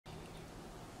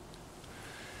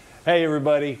Hey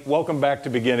everybody, welcome back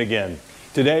to Begin Again.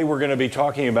 Today we're going to be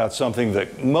talking about something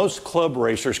that most club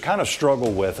racers kind of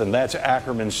struggle with, and that's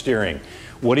Ackerman steering.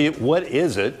 What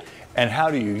is it and how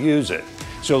do you use it?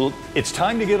 So it's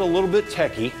time to get a little bit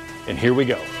techie, and here we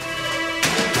go.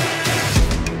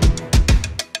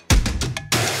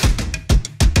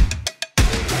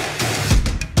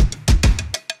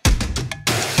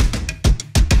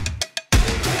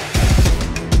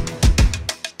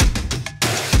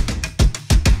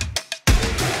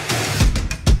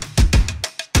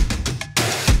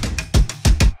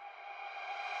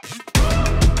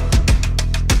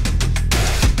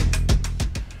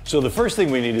 So the first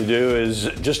thing we need to do is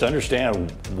just understand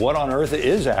what on earth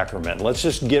is Ackerman. Let's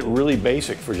just get really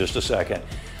basic for just a second.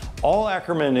 All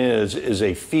Ackerman is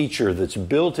a feature that's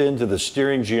built into the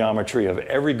steering geometry of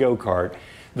every go-kart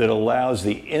that allows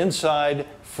the inside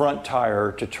front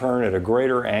tire to turn at a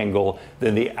greater angle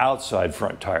than the outside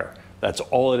front tire. That's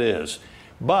all it is.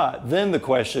 But then the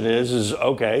question is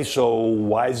okay, so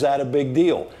why is that a big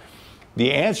deal?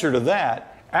 The answer to that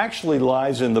actually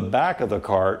lies in the back of the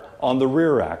cart on the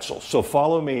rear axle. So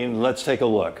follow me and let's take a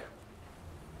look.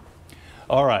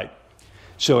 All right,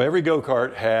 so every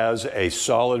go-kart has a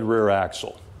solid rear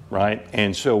axle, right?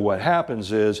 And so what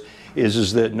happens is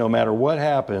that no matter what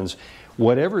happens,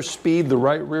 whatever speed the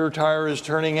right rear tire is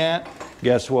turning at,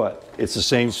 guess what? It's the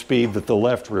same speed that the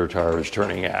left rear tire is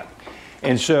turning at.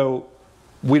 And so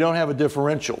we don't have a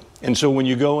differential. And so when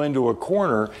you go into a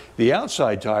corner, the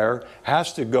outside tire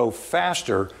has to go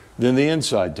faster than the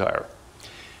inside tire.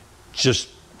 Just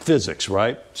physics,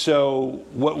 right? So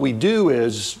what we do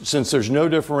is, since there's no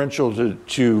differential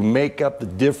to make up the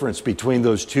difference between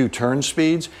those two turn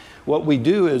speeds, what we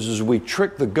do is we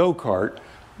trick the go-kart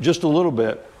just a little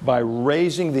bit by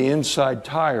raising the inside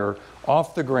tire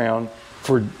off the ground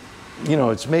for, you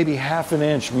know, it's maybe half an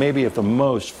inch, maybe at the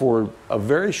most, for a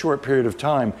very short period of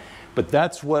time, but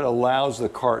that's what allows the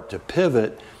cart to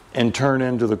pivot and turn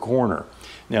into the corner.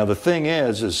 Now the thing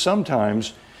is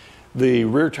sometimes the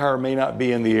rear tire may not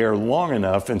be in the air long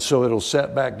enough, and so it'll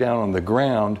set back down on the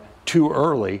ground too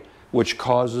early, which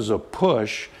causes a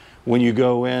push when you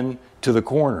go in to the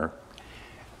corner.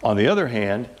 On the other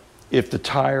hand, if the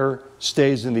tire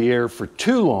stays in the air for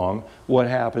too long, what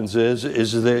happens is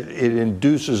that it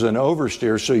induces an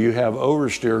oversteer, so you have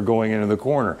oversteer going into the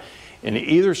corner. In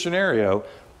either scenario,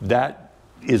 that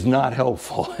is not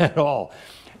helpful at all.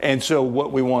 And so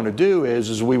what we want to do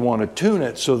is we want to tune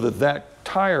it so that that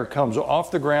tire comes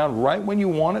off the ground right when you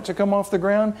want it to come off the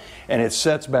ground, and it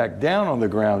sets back down on the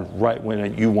ground right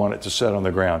when you want it to set on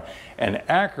the ground. And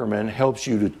Ackerman helps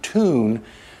you to tune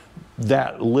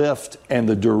that lift and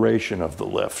the duration of the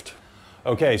lift.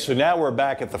 Okay, so now we're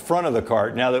back at the front of the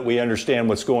cart now that we understand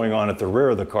what's going on at the rear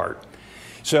of the cart.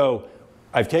 So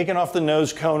I've taken off the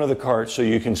nose cone of the cart so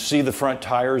you can see the front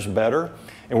tires better,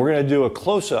 and we're going to do a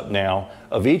close-up now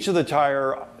of each of the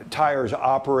tires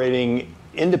operating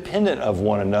independent of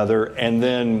one another and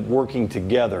then working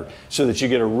together so that you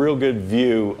get a real good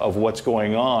view of what's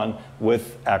going on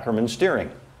with Ackerman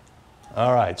steering.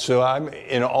 All right, so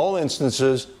in all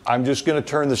instances, I'm just going to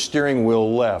turn the steering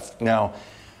wheel left. Now,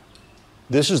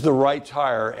 this is the right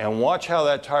tire, and watch how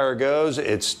that tire goes.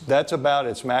 That's about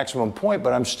its maximum point,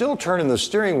 but I'm still turning the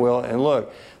steering wheel, and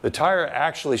look, the tire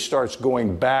actually starts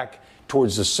going back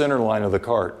towards the center line of the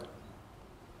cart.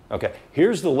 Okay,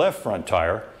 here's the left front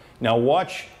tire. Now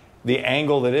watch the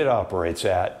angle that it operates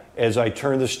at as I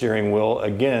turn the steering wheel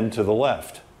again to the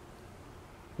left.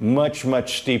 Much,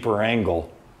 much steeper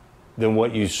angle than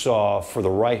what you saw for the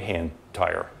right-hand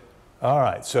tire. All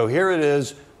right, so here it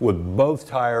is with both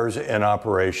tires in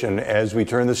operation as we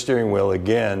turn the steering wheel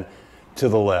again to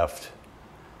the left.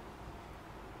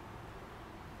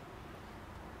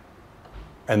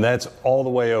 And that's all the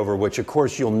way over, which of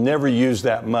course you'll never use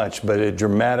that much, but it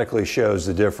dramatically shows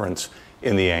the difference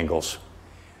in the angles.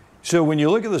 So when you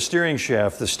look at the steering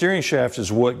shaft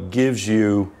is what gives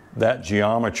you that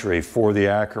geometry for the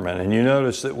Ackerman. And you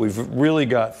notice that we've really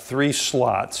got 3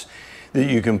 slots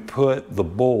that you can put the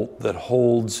bolt that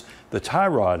holds the tie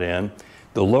rod in.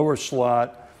 The lower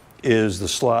slot is the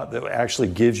slot that actually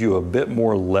gives you a bit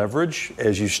more leverage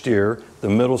as you steer. The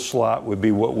middle slot would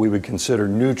be what we would consider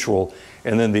neutral,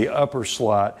 and then the upper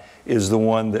slot is the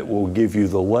one that will give you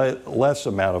the less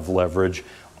amount of leverage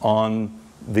on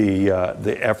the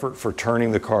effort for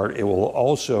turning the cart. It will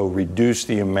also reduce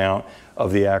the amount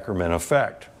of the Ackerman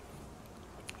effect.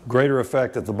 Greater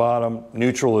effect at the bottom,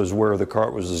 neutral is where the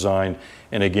cart was designed,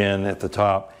 and again at the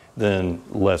top, then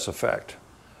less effect.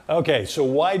 Okay, so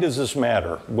why does this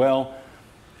matter? Well,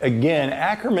 Again,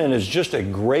 Ackerman is just a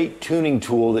great tuning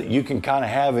tool that you can kind of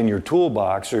have in your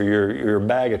toolbox or your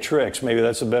bag of tricks, maybe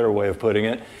that's a better way of putting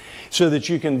it, so that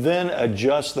you can then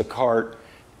adjust the cart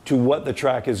to what the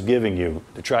track is giving you.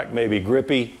 The track may be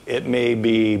grippy, it may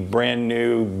be brand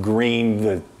new, green,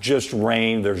 that just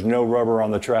rained, there's no rubber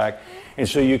on the track, and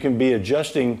so you can be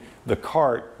adjusting the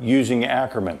cart using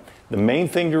Ackerman. The main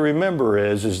thing to remember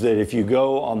is that if you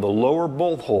go on the lower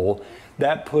bolt hole,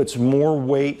 that puts more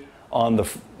weight on the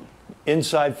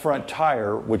inside front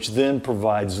tire, which then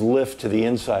provides lift to the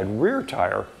inside rear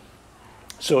tire.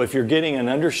 So if you're getting an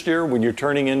understeer when you're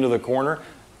turning into the corner,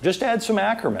 just add some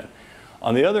Ackerman.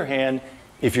 On the other hand,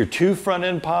 if you're too front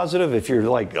end positive, if you're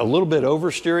like a little bit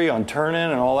oversteery on turn in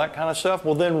and all that kind of stuff,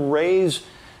 well then raise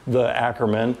the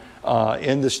Ackerman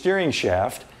in the steering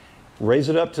shaft, raise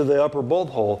it up to the upper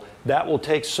bolt hole. That will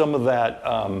take some of that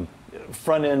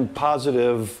front end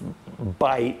positive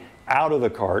bite out of the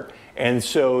cart, and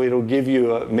so it'll give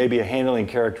you maybe a handling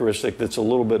characteristic that's a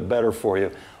little bit better for you.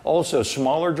 Also,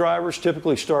 smaller drivers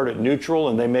typically start at neutral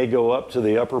and they may go up to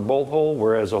the upper bolt hole,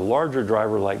 whereas a larger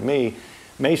driver like me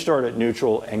may start at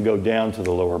neutral and go down to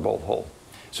the lower bolt hole.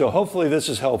 So hopefully this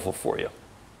is helpful for you.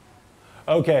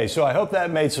 Okay, so I hope that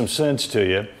made some sense to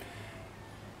you.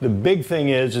 The big thing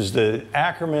is that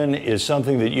Ackerman is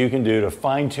something that you can do to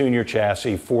fine-tune your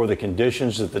chassis for the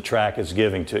conditions that the track is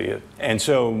giving to you. And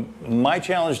so my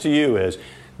challenge to you is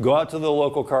go out to the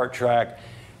local kart track,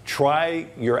 try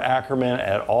your Ackerman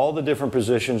at all the different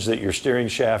positions that your steering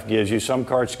shaft gives you. Some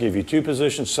karts give you 2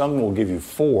 positions, some will give you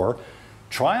 4.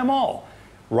 Try them all.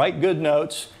 Write good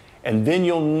notes, and then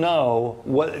you'll know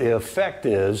what the effect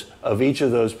is of each of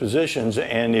those positions.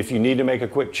 And if you need to make a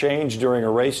quick change during a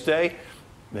race day,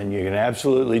 then you can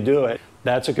absolutely do it.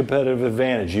 That's a competitive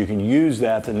advantage. You can use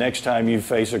that the next time you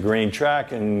face a green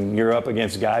track and you're up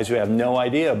against guys who have no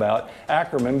idea about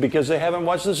Ackerman because they haven't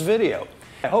watched this video.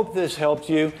 I hope this helped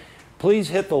you. Please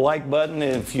hit the like button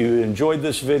if you enjoyed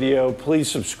this video. Please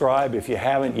subscribe if you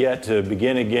haven't yet to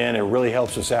begin again. It really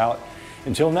helps us out.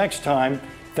 Until next time,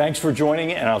 thanks for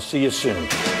joining and I'll see you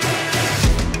soon.